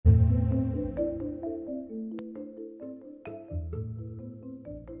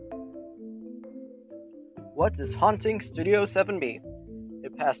What is haunting Studio 7B? A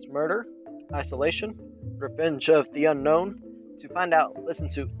past murder, isolation, revenge of the unknown? To find out, listen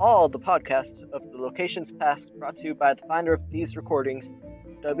to all the podcasts of the Locations Past brought to you by the finder of these recordings,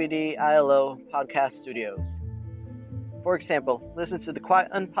 WDILO Podcast Studios. For example, listen to the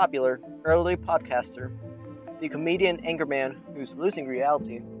quite unpopular early podcaster, the comedian Anchorman who's losing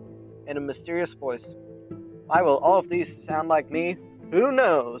reality, and a mysterious voice. Why will all of these sound like me? Who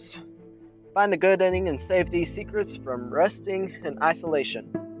knows? Find a good ending and save these secrets from resting in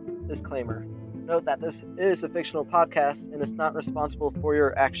isolation. Disclaimer. Note that this is a fictional podcast and is not responsible for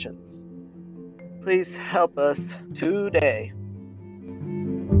your actions. Please help us today.